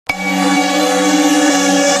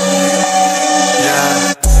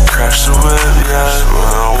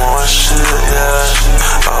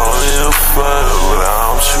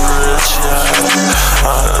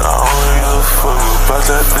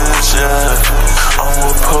fuck that bitch, yeah. I'ma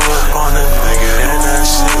pull up on a nigga and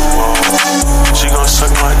that's it, whoa. She gon'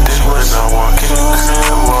 suck my dick when I walk in the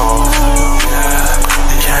crib, whoa.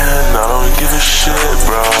 Yeah, and I don't give a shit,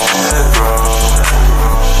 bro.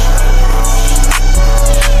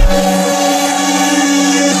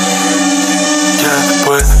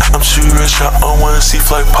 But I'm too rich, I don't wanna see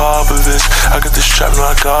like Popovich. I got the strap, no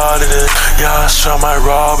I got it in. Yeah, I strap my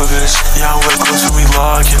rob a bitch. Yeah, I'm way close to me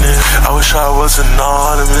locking it. I wish I was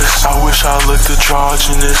anonymous. I wish I looked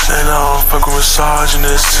androgynous. And I don't fuck with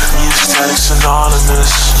misogynists. Me and Static's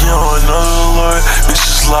anonymous. You don't know the Lord, it's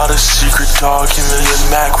just a lot of secret documents.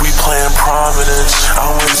 Yeah, Mac, we playing prominence.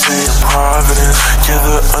 I wouldn't say in Providence. Yeah,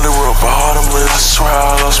 the underworld bottomless. I swear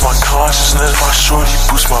I lost my consciousness. My shorty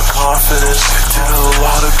boosts my confidence. Did a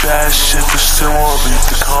lot of bad shit, but still won't reap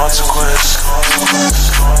the consequence.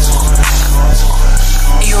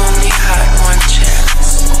 You only had one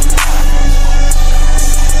chance.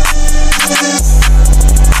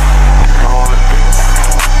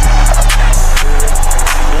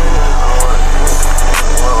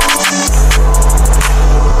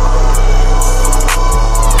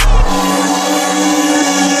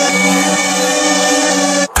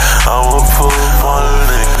 I will pull up on a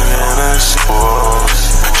nigga and that's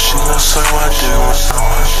she gon' suck my dick when I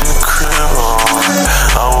watch the crib on.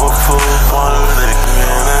 I will pull up on a nigga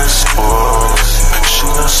and that's she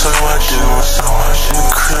gon' suck my dick when I watch the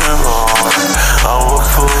crib on. I will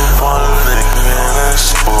pull up on a nigga and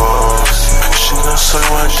that's she gon' suck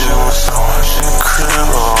my dick when I watch the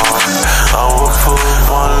crib on. I will pull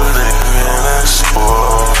up on a nigga and that's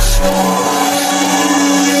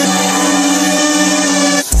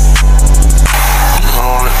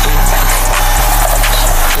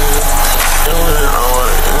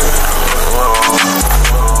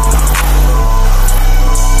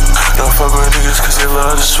fuck with niggas cause they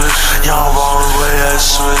love to switch. Y'all ballin' way at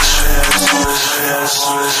switch. Yeah,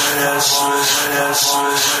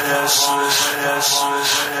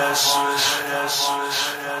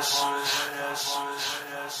 switch.